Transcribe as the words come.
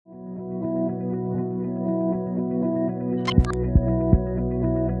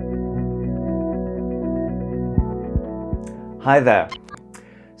Hi there.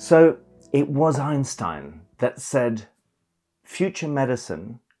 So it was Einstein that said future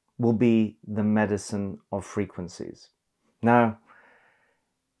medicine will be the medicine of frequencies. Now,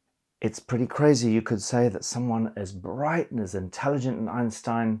 it's pretty crazy. You could say that someone as bright and as intelligent as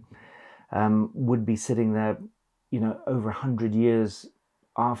Einstein would be sitting there, over 100 years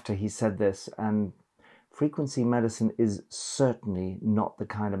after he said this. And frequency medicine is certainly not the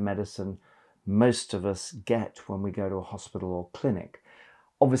kind of medicine most of us get when we go to a hospital or clinic.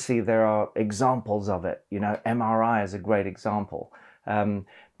 Obviously, there are examples of it. MRI is a great example,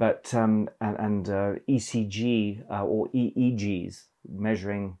 but ECG or EEGs,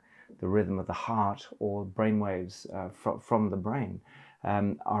 measuring the rhythm of the heart or brainwaves from the brain,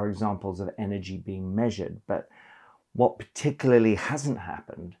 are examples of energy being measured. But what particularly hasn't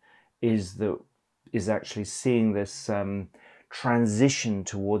happened is actually seeing this transition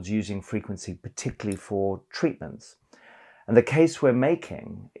towards using frequency, particularly for treatments. And the case we're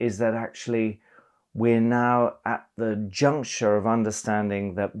making is that actually we're now at the juncture of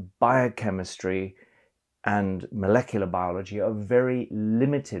understanding that biochemistry and molecular biology are very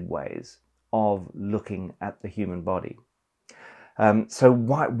limited ways of looking at the human body. So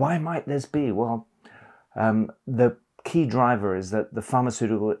why might this be? Well, the key driver is that the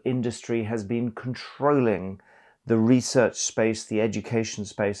pharmaceutical industry has been controlling the research space, the education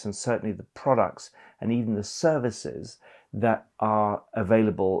space, and certainly the products and even the services that are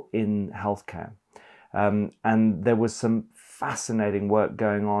available in healthcare. And there was some fascinating work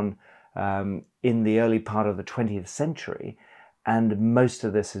going on in the early part of the 20th century, and most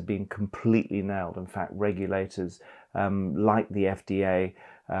of this has been completely nailed. In fact, regulators like the FDA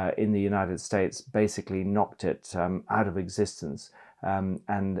in the United States basically knocked it out of existence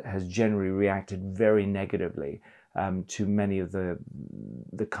and has generally reacted very negatively to many of the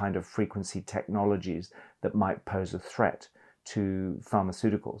kind of frequency technologies that might pose a threat to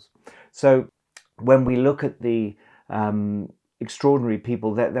pharmaceuticals. So when we look at the extraordinary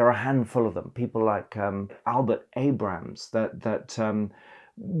people, there are a handful of them. People like Albert Abrams, that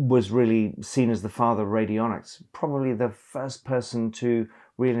was really seen as the father of radionics, probably the first person to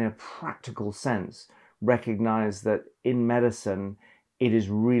really, in a practical sense, recognize that in medicine, it is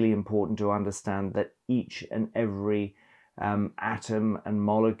really important to understand that each and every atom and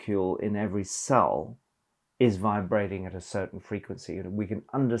molecule in every cell is vibrating at a certain frequency. And we can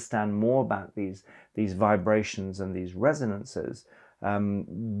understand more about these vibrations and these resonances,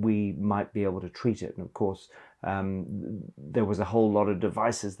 we might be able to treat it. And of course, there was a whole lot of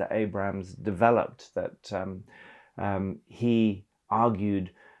devices that Abrams developed that he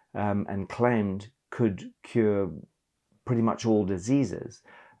argued and claimed could cure pretty much all diseases.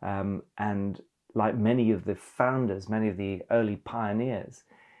 And like many of the founders, many of the early pioneers,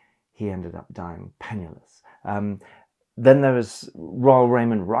 he ended up dying penniless. Then there was Royal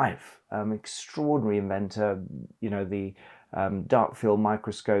Raymond Rife, extraordinary inventor. The dark field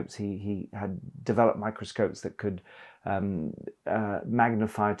microscopes. He had developed microscopes that could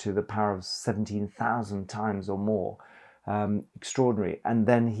magnify to the power of 17,000 times or more. Extraordinary. And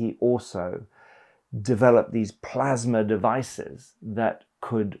then he also developed these plasma devices that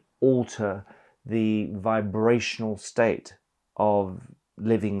could alter the vibrational state of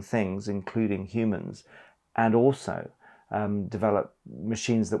living things, including humans, and also develop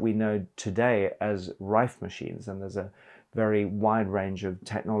machines that we know today as Rife machines. And there's a very wide range of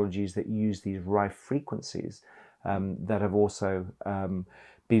technologies that use these Rife frequencies that have also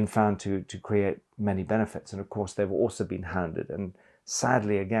been found to create many benefits. And of course, they've also been hounded. And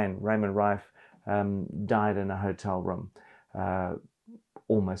sadly, again, Raymond Rife died in a hotel room,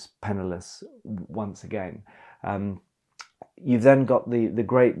 almost penniless once again. You've then got the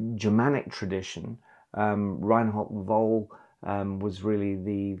great Germanic tradition. Reinhold Voll was really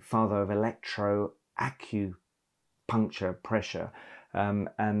the father of electroacupuncture pressure.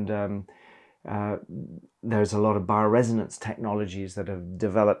 There's a lot of bioresonance technologies that have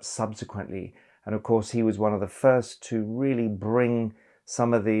developed subsequently. And of course, he was one of the first to really bring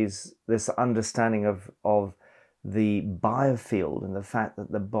some of this understanding of the biofield and the fact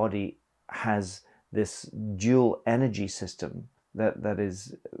that the body has this dual energy system that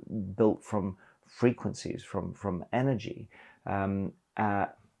is built from frequencies, from energy,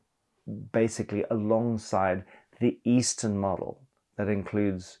 basically alongside the Eastern model that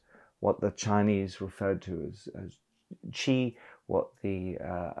includes what the Chinese referred to as qi, what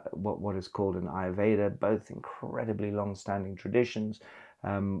is called in Ayurveda, both incredibly long-standing traditions,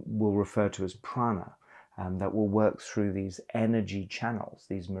 will refer to as prana, that will work through these energy channels,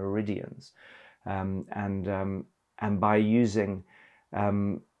 these meridians. And by using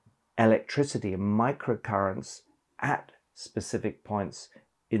electricity and microcurrents at specific points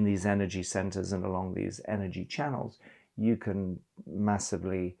in these energy centers and along these energy channels, you can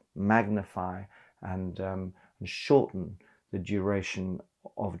massively magnify and shorten the duration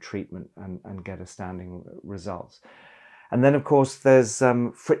of treatment and get astounding results. And then, of course, there's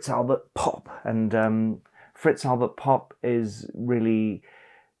Fritz Albert Popp. And Fritz Albert Popp is really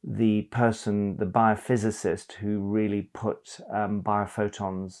the person, the biophysicist, who really put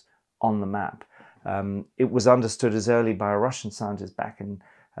biophotons on the map. It was understood as early by a Russian scientist back in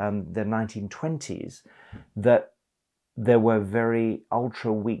the 1920s that there were very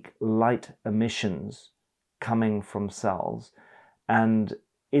ultra-weak light emissions coming from cells. And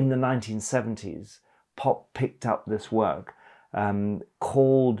in the 1970s, Popp picked up this work,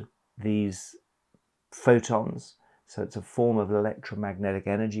 called these photons, so it's a form of electromagnetic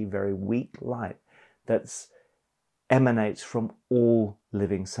energy, very weak light, that emanates from all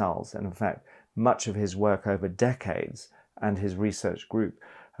living cells. And in fact, much of his work over decades and his research group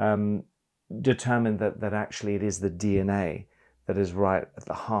determined that actually it is the DNA that is right at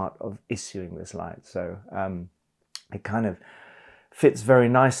the heart of issuing this light. So it kind of fits very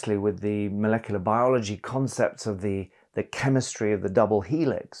nicely with the molecular biology concepts of the chemistry of the double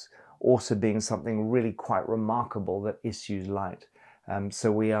helix also being something really quite remarkable that issues light.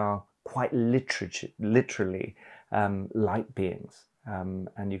 So we are quite literally light beings.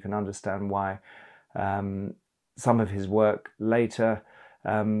 And you can understand why some of his work later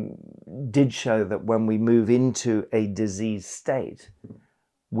did show that when we move into a disease state,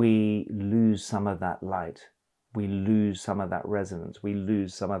 we lose some of that light. We lose some of that resonance. We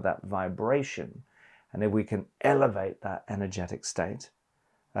lose some of that vibration. And if we can elevate that energetic state,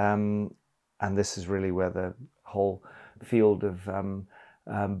 and this is really where the whole field of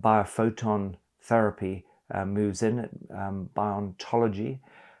biophoton therapy moves in, biontology,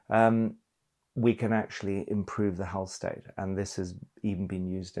 we can actually improve the health state. And this has even been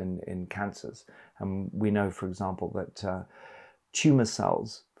used in cancers. And we know, for example, that tumor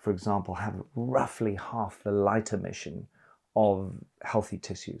cells, for example, have roughly half the light emission of healthy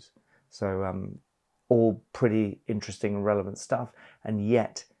tissues. So all pretty interesting and relevant stuff, and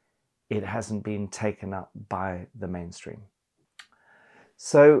yet it hasn't been taken up by the mainstream.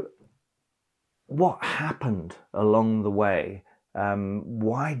 So what happened along the way?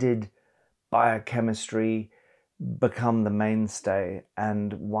 Why did biochemistry become the mainstay,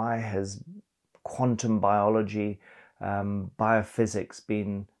 and why has quantum biology, biophysics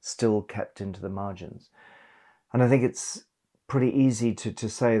been still kept into the margins? And I think it's pretty easy to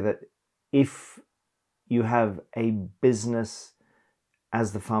say that if you have a business,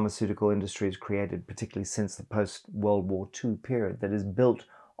 as the pharmaceutical industry is created, particularly since the post-World War II period, that is built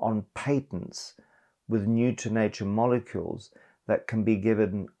on patents with new-to-nature molecules that can be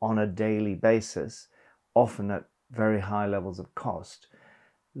given on a daily basis, often at very high levels of cost,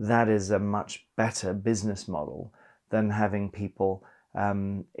 that is a much better business model than having people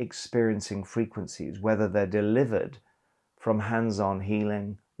experiencing frequencies, whether they're delivered from hands-on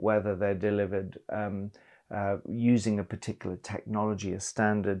healing, whether they're delivered using a particular technology, a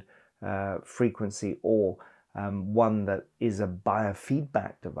standard frequency, or one that is a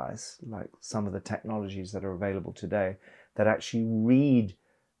biofeedback device, like some of the technologies that are available today, that actually read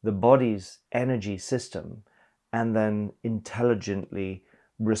the body's energy system and then intelligently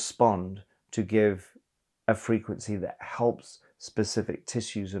respond to give a frequency that helps specific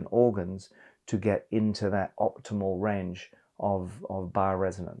tissues and organs to get into that optimal range of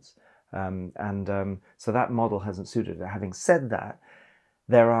bioresonance. So that model hasn't suited it. Having said that,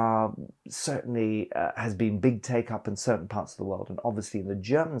 there are certainly has been big take up in certain parts of the world, and obviously in the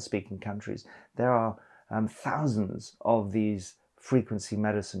German-speaking countries, there are thousands of these frequency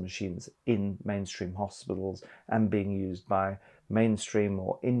medicine machines in mainstream hospitals and being used by mainstream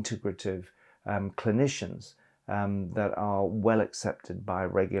or integrative clinicians that are well accepted by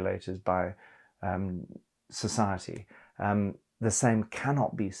regulators, by society. The same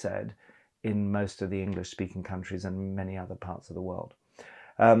cannot be said in most of the English-speaking countries and many other parts of the world.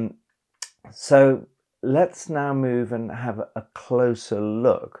 So let's now move and have a closer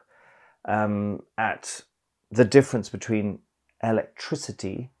look at the difference between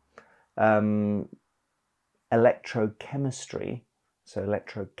electricity, electrochemistry, so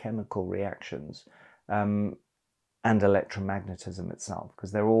electrochemical reactions, and electromagnetism itself,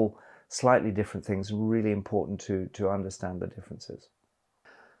 because they're all slightly different things, really important to understand the differences.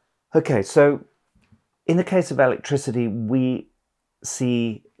 Okay, so in the case of electricity, we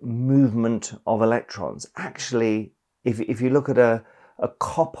see movement of electrons. Actually, if you look at a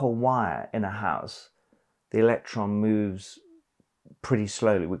copper wire in a house, the electron moves pretty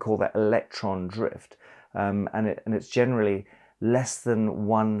slowly. We call that electron drift. and it's generally less than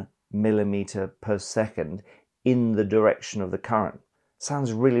 1 millimeter per second in the direction of the current.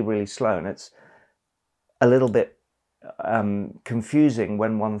 Sounds really, really slow, and it's a little bit confusing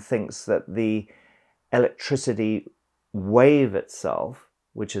when one thinks that the electricity wave itself,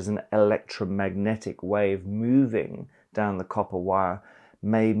 which is an electromagnetic wave moving down the copper wire,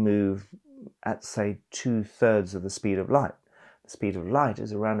 may move at, say, 2/3 of the speed of light. The speed of light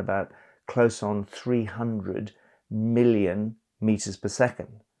is around about close on 300 million meters per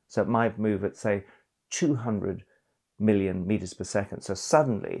second. So it might move at, say, 200 million meters per second. So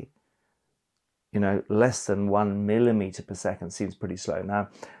suddenly, less than 1 millimeter per second seems pretty slow. Now,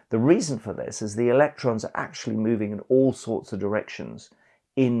 the reason for this is the electrons are actually moving in all sorts of directions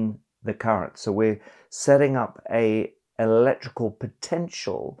in the current. So we're setting up an electrical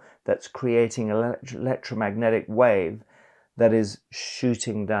potential that's creating an electromagnetic wave that is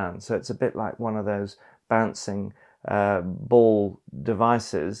shooting down. So it's a bit like one of those bouncing ball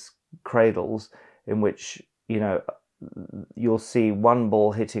devices, cradles, in which, you'll see one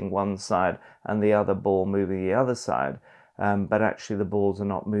ball hitting one side and the other ball moving the other side, but actually the balls are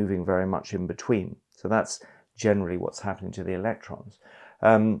not moving very much in between. So that's generally what's happening to the electrons.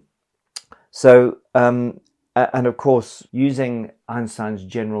 And of course, using Einstein's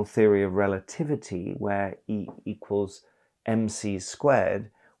general theory of relativity, where E equals mc squared,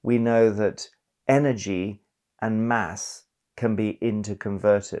 we know that energy and mass can be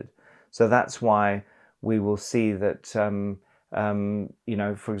interconverted. So that's why we will see that,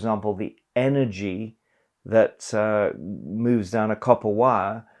 for example, the energy that moves down a copper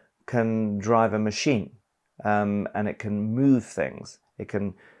wire can drive a machine, and it can move things. It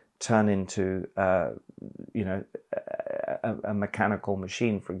can turn into, a mechanical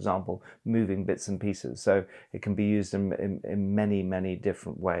machine, for example, moving bits and pieces. So it can be used in many, many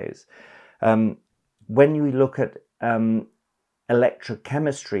different ways. When you look at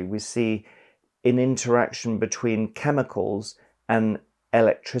electrochemistry, we see an interaction between chemicals and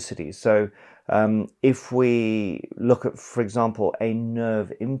electricity. So if we look at, for example, a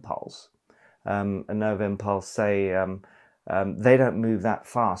nerve impulse, say, they don't move that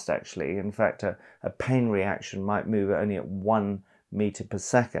fast, actually. In fact, a pain reaction might move only at 1 meter per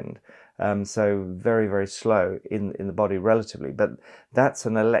second. So very, very slow in the body relatively. But that's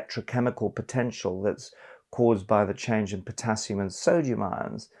an electrochemical potential that's caused by the change in potassium and sodium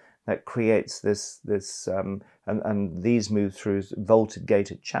ions that creates this and these move through voltage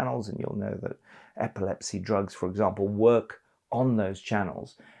gated channels, and you'll know that epilepsy drugs, for example, work on those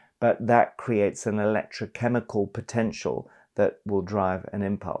channels. But that creates an electrochemical potential that will drive an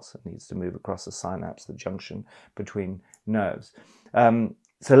impulse. It needs to move across the synapse, the junction between nerves.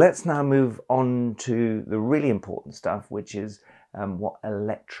 So let's now move on to the really important stuff, which is what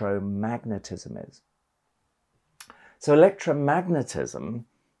electromagnetism is. So electromagnetism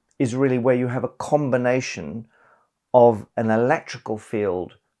is really where you have a combination of an electrical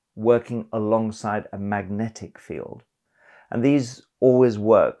field working alongside a magnetic field. And these always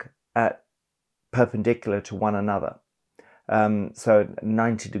work at perpendicular to one another, so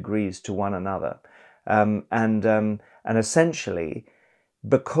 90 degrees to one another. And essentially,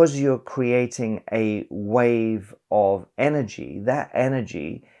 because you're creating a wave of energy, that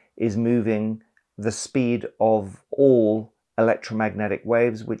energy is moving the speed of all electromagnetic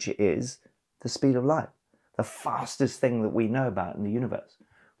waves, which is the speed of light, the fastest thing that we know about in the universe,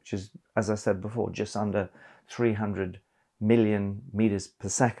 which is, as I said before, just under 300 million meters per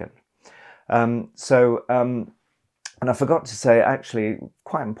second. And I forgot to say, actually,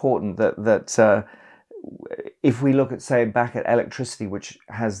 quite important that if we look at, say, back at electricity, which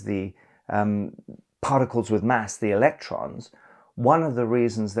has the particles with mass, the electrons, one of the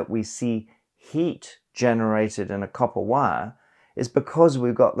reasons that we see heat generated in a copper wire is because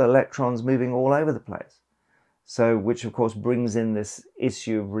we've got the electrons moving all over the place. So, which of course brings in this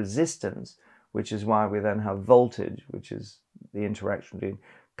issue of resistance, which is why we then have voltage, which is the interaction between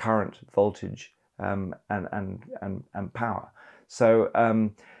current, voltage, and power.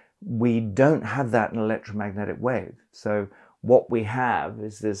 So we don't have that in an electromagnetic wave. So what we have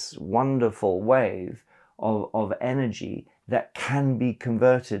is this wonderful wave of energy that can be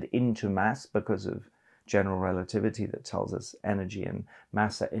converted into mass because of general relativity that tells us energy and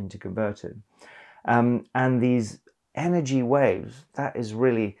mass are interconverted. And these energy waves, that is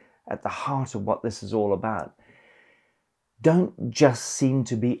really at the heart of what this is all about, don't just seem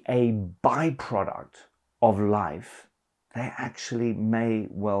to be a byproduct of life. They actually may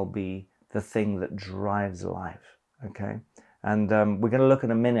well be the thing that drives life, okay? And we're going to look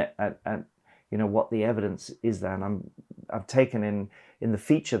in a minute at what the evidence is there. And I've taken in the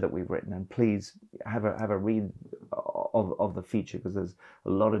feature that we've written, and please have a read of the feature, because there's a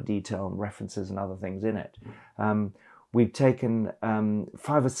lot of detail and references and other things in it. We've taken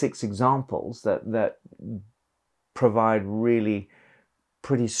 5 or 6 examples that provide really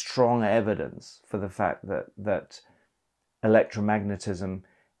pretty strong evidence for the fact that electromagnetism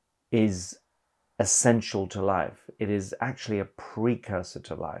is essential to life. It is actually a precursor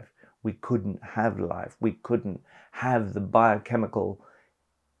to life. We couldn't have life. We couldn't have the biochemical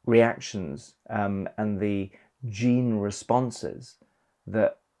reactions and the gene responses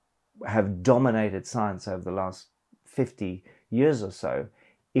that have dominated science over the last 50 years or so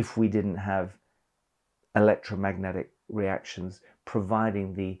if we didn't have electromagnetic reactions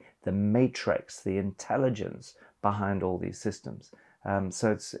providing the matrix, the intelligence behind all these systems.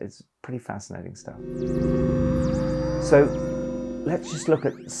 So it's pretty fascinating stuff. So let's just look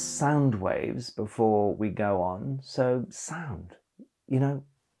at sound waves before we go on. So sound,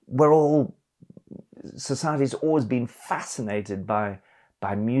 society's always been fascinated by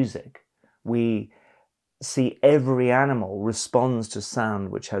music. We see every animal responds to sound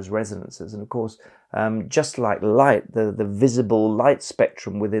which has resonances. And of course, just like light, the visible light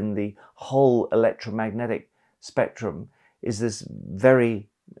spectrum within the whole electromagnetic spectrum is this very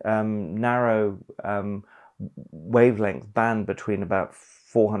narrow wavelength band between about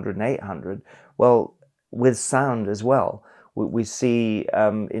 400 and 800. Well, with sound as well, we see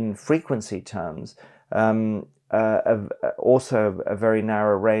in frequency terms also a very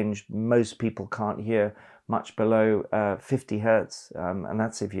narrow range. Most people can't hear much below 50 hertz, and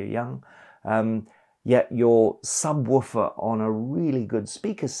that's if you're young. Yet your subwoofer on a really good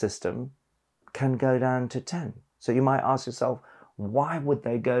speaker system can go down to 10. So you might ask yourself, why would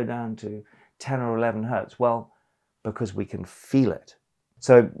they go down to 10 or 11 hertz? Well, because we can feel it.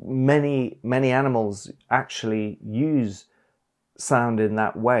 So many animals actually use sound in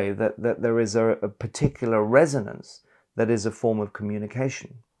that way, that there is a particular resonance that is a form of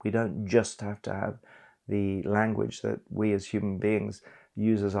communication. We don't just have to have the language that we as human beings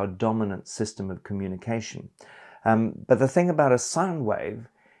use as our dominant system of communication. But the thing about a sound wave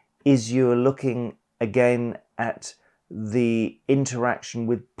is you're looking again at the interaction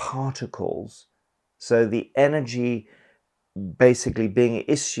with particles. So the energy basically being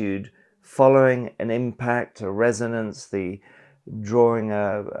issued following an impact, a resonance, the drawing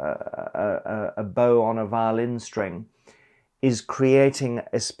a bow on a violin string, is creating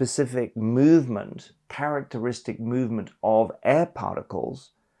a specific movement, characteristic movement of air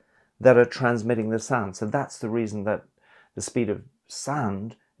particles that are transmitting the sound. So that's the reason that the speed of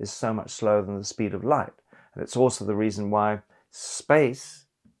sound is so much slower than the speed of light. And it's also the reason why space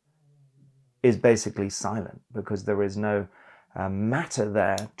is basically silent, because there is no matter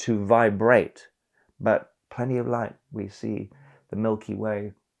there to vibrate, but plenty of light. We see the Milky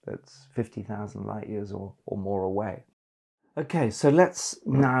Way that's 50,000 light years or more away. Okay, so let's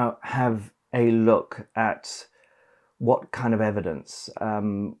now have a look at what kind of evidence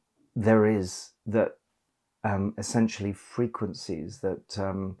there is that essentially frequencies,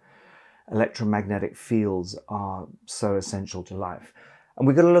 that electromagnetic fields are so essential to life. And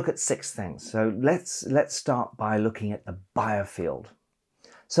we're going to look at 6 things. So let's start by looking at the biofield.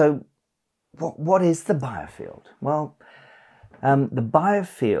 So what is the biofield? Well, the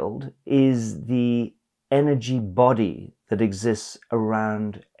biofield is the energy body that exists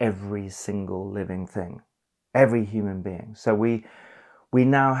around every single living thing, every human being. So we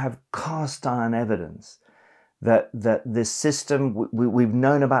now have cast iron evidence that this system, we've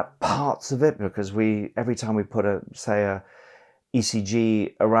known about parts of it, because every time we put a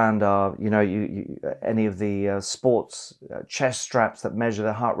ECG around our, any of the sports chest straps that measure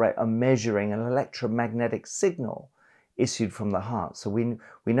the heart rate are measuring an electromagnetic signal issued from the heart. So we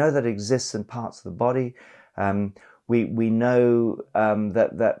know that it exists in parts of the body. We know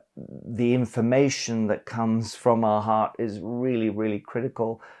that the information that comes from our heart is really, really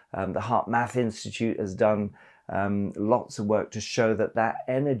critical. The Heart Math Institute has done lots of work to show that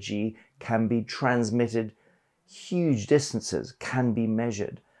energy can be transmitted huge distances, can be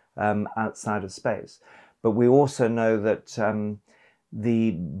measured outside of space. But we also know that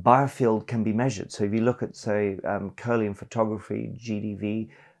the biofield can be measured. So if you look at, say, Kirlian photography, GDV,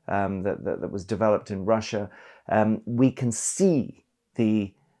 that was developed in Russia, we can see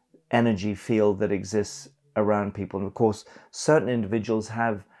the energy field that exists around people. And of course, certain individuals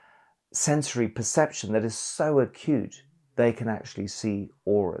have sensory perception that is so acute, they can actually see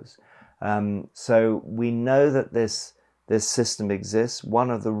auras. So we know that this system exists. One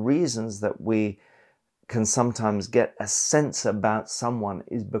of the reasons that we can sometimes get a sense about someone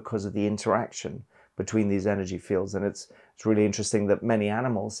is because of the interaction between these energy fields. And it's really interesting that many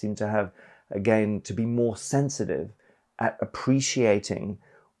animals seem to have, again, to be more sensitive at appreciating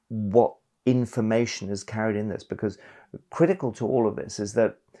what information is carried in this, because critical to all of this is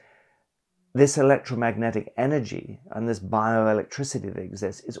that this electromagnetic energy and this bioelectricity that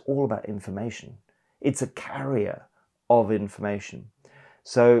exists is all about information. It's a carrier of information.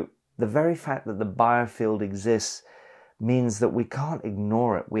 So the very fact that the biofield exists means that we can't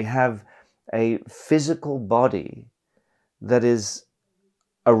ignore it. We have a physical body that is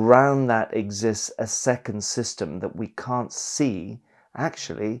around that exists a second system that we can't see.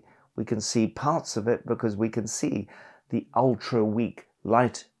 Actually, we can see parts of it because we can see the ultra weak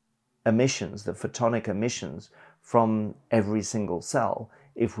light emissions, the photonic emissions from every single cell,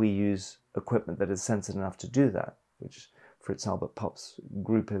 if we use equipment that is sensitive enough to do that, which Fritz Albert Popp's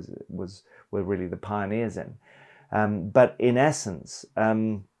group were really the pioneers in. But in essence,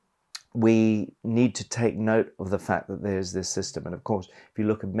 we need to take note of the fact that there's this system. And of course, if you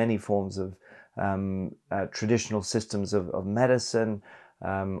look at many forms of traditional systems of medicine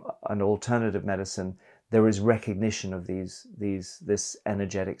and alternative medicine, there is recognition of this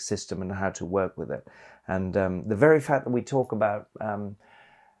energetic system and how to work with it. And the very fact that we talk about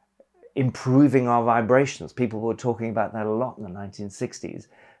improving our vibrations, people were talking about that a lot in the 1960s.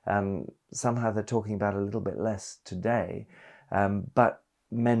 Somehow they're talking about a little bit less today. But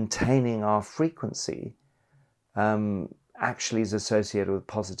maintaining our frequency actually is associated with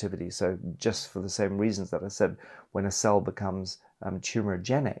positivity. So just for the same reasons that I said, when a cell becomes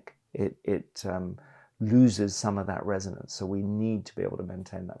tumorigenic, it loses some of that resonance. So we need to be able to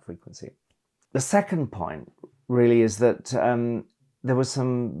maintain that frequency. The second point really is that there was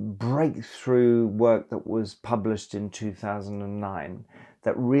some breakthrough work that was published in 2009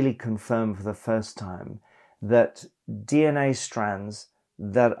 that really confirmed for the first time that DNA strands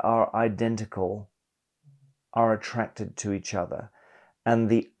that are identical are attracted to each other. And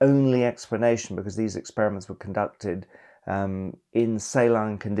the only explanation, because these experiments were conducted in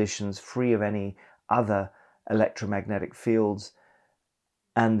saline conditions, free of any other electromagnetic fields,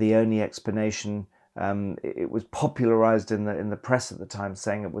 and the only explanation, it was popularized in the press at the time,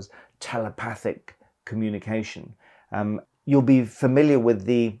 saying it was telepathic communication. You'll be familiar with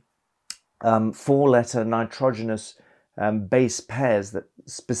the 4-letter nitrogenous base pairs that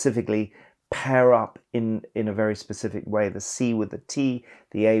specifically pair up in a very specific way. The C with the T,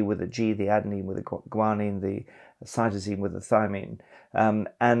 the A with the G, the adenine with the guanine, the cytosine with the thymine.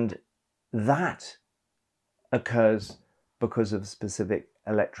 And that occurs because of specific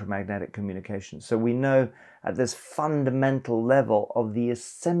electromagnetic communication. So we know at this fundamental level of the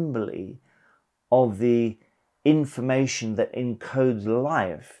assembly of the information that encodes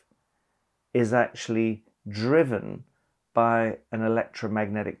life is actually driven by an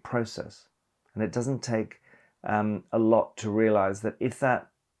electromagnetic process. And it doesn't take a lot to realize that if that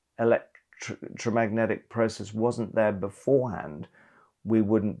electromagnetic process wasn't there beforehand, we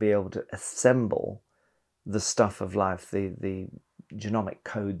wouldn't be able to assemble the stuff of life, the genomic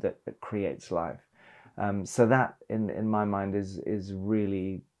code that creates life. So that, in my mind, is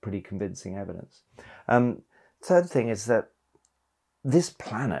really pretty convincing evidence. Third thing is that this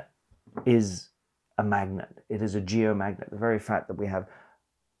planet is a magnet. It is a geomagnet. The very fact that we have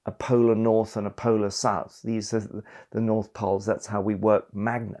a polar north and a polar south, these are the north poles, that's how we work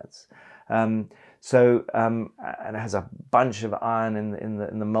magnets. And it has a bunch of iron in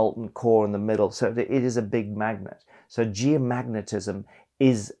the molten core in the middle, so it is a big magnet. So geomagnetism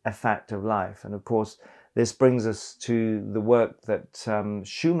is a fact of life. And of course, this brings us to the work that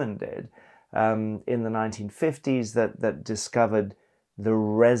Schumann did in the 1950s that discovered the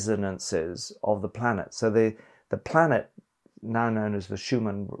resonances of the planet. So the planet, now known as the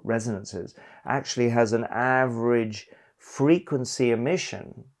Schumann resonances, actually has an average frequency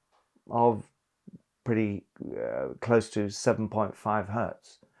emission of pretty close to 7.5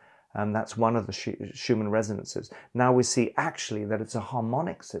 hertz. And that's one of the Schumann resonances. Now we see actually that it's a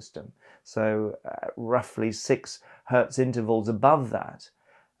harmonic system. So roughly 6 hertz intervals above that,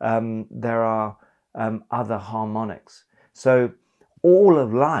 there are other harmonics. So all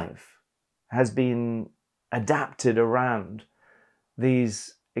of life has been adapted around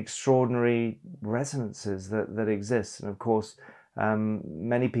these extraordinary resonances that exist. And of course,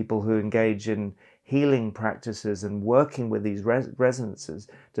 many people who engage in healing practices and working with these resonances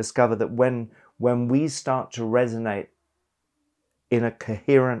discover that when we start to resonate in a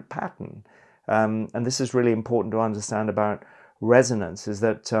coherent pattern, and this is really important to understand about resonance, is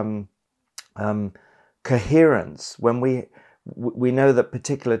that coherence, when we know that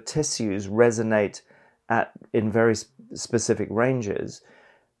particular tissues resonate in very specific ranges,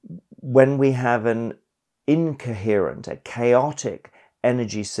 when we have an incoherent, a chaotic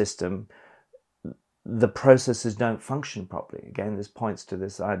energy system, the processes don't function properly. Again, this points to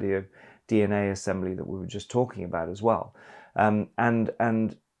this idea of DNA assembly that we were just talking about as well.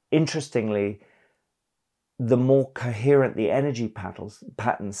 And interestingly, the more coherent the energy patterns,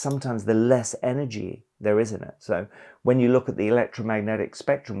 sometimes the less energy there is in it. So when you look at the electromagnetic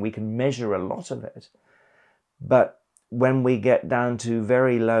spectrum, we can measure a lot of it. But when we get down to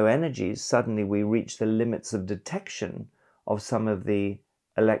very low energies, suddenly we reach the limits of detection of some of the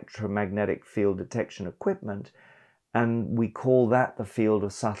electromagnetic field detection equipment, and we call that the field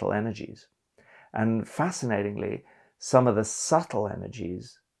of subtle energies. And fascinatingly, some of the subtle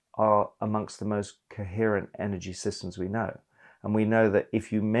energies are amongst the most coherent energy systems we know. And we know that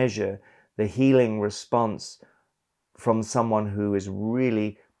if you measure the healing response from someone who is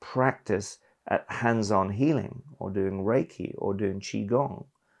really practiced at hands-on healing or doing Reiki or doing Qigong,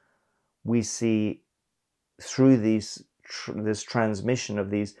 we see through this transmission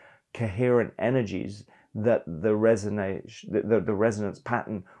of these coherent energies that the resonance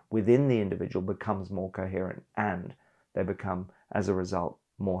pattern within the individual becomes more coherent, and they become, as a result,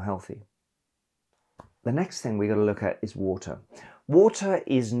 more healthy. The next thing we got to look at is water. Water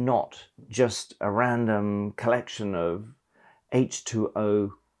is not just a random collection of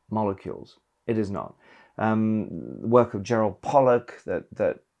H2O molecules. It is not. The work of Gerald Pollack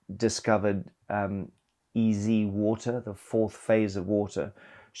that discovered EZ water, the fourth phase of water,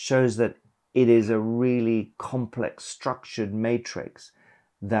 shows that it is a really complex structured matrix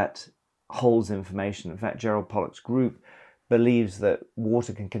that holds information. In fact, Gerald Pollack's group believes that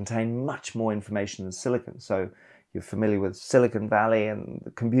water can contain much more information than silicon. So you're familiar with Silicon Valley and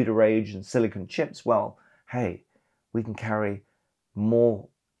the computer age and silicon chips. Well, hey, we can carry more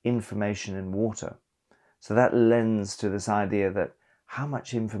information in water. So that lends to this idea that how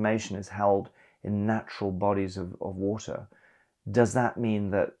much information is held in natural bodies of water. Does that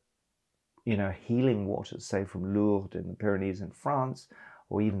mean that, healing waters, say from Lourdes in the Pyrenees in France,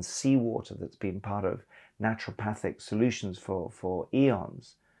 or even seawater that's been part of naturopathic solutions for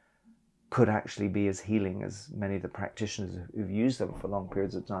eons, could actually be as healing as many of the practitioners who've used them for long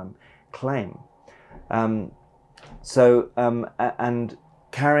periods of time claim? And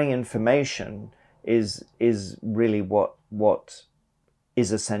carrying information is really what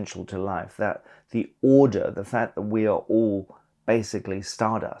is essential to life. That the order, the fact that we are all basically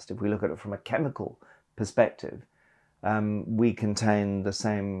stardust, if we look at it from a chemical perspective, we contain the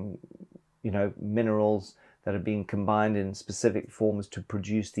same, minerals that are being combined in specific forms to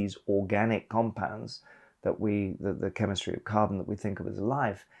produce these organic compounds that the chemistry of carbon that we think of as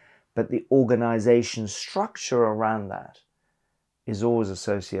life. But the organization structure around that is always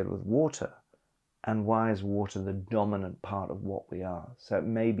associated with water. And why is water the dominant part of what we are? So it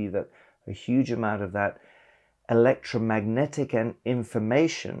may be that a huge amount of that electromagnetic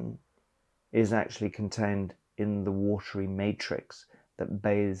information is actually contained in the watery matrix that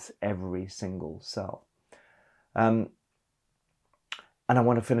bathes every single cell. And I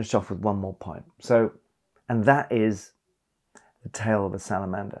want to finish off with one more point. And that is the tale of a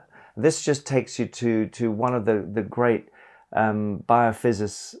salamander. This just takes you to one of the great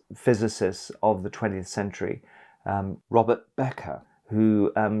biophysicists of the 20th century, Robert Becker,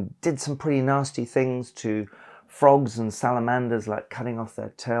 who did some pretty nasty things to frogs and salamanders, like cutting off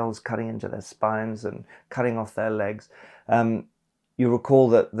their tails, cutting into their spines, and cutting off their legs. You recall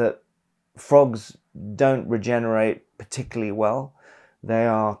that frogs don't regenerate particularly well. They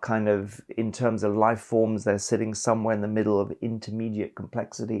are kind of, in terms of life forms, they're sitting somewhere in the middle of intermediate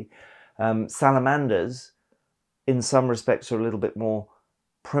complexity. Salamanders, in some respects, are a little bit more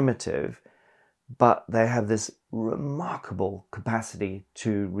primitive, but they have this remarkable capacity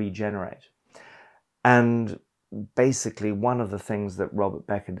to regenerate. And basically, one of the things that Robert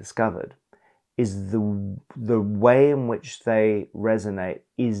Becker discovered is the way in which they resonate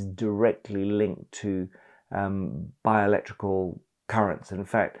is directly linked to bioelectrical currents. In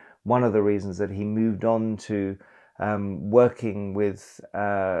fact, one of the reasons that he moved on to working with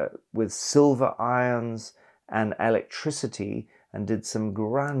silver ions and electricity and did some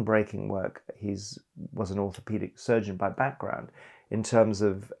groundbreaking work. He was an orthopedic surgeon by background in terms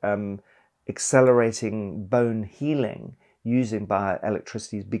of accelerating bone healing using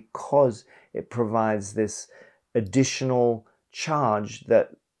bioelectricity, because it provides this additional charge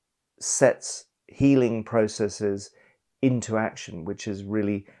that sets healing processes into action, which is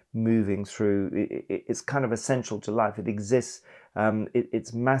really moving through. It's kind of essential to life. It exists.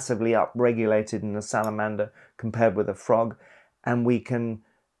 It's massively upregulated in a salamander compared with a frog, and we can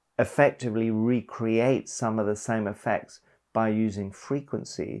effectively recreate some of the same effects by using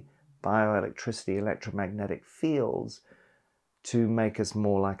frequency, bioelectricity, electromagnetic fields to make us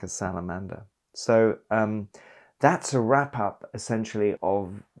more like a salamander. So that's a wrap up essentially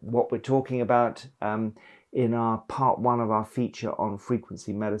of what we're talking about in our part one of our feature on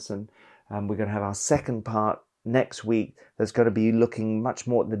frequency medicine. We're going to have our second part next week that's going to be looking much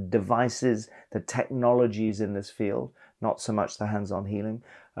more at the devices, the technologies in this field, not so much the hands-on healing.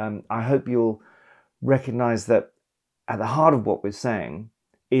 I hope you'll recognize that at the heart of what we're saying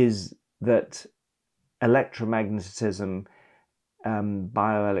is that electromagnetism,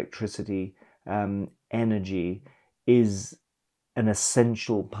 bioelectricity, energy is an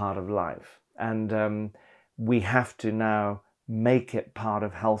essential part of life. And we have to now make it part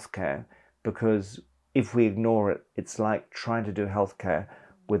of healthcare, because if we ignore it, it's like trying to do healthcare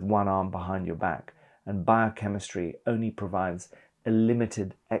with one arm behind your back. And biochemistry only provides a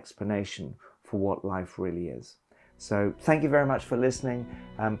limited explanation for what life really is. So thank you very much for listening.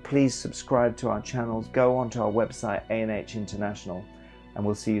 Please subscribe to our channels, go onto our website, ANH International, and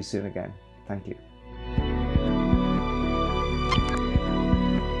we'll see you soon again. Thank you.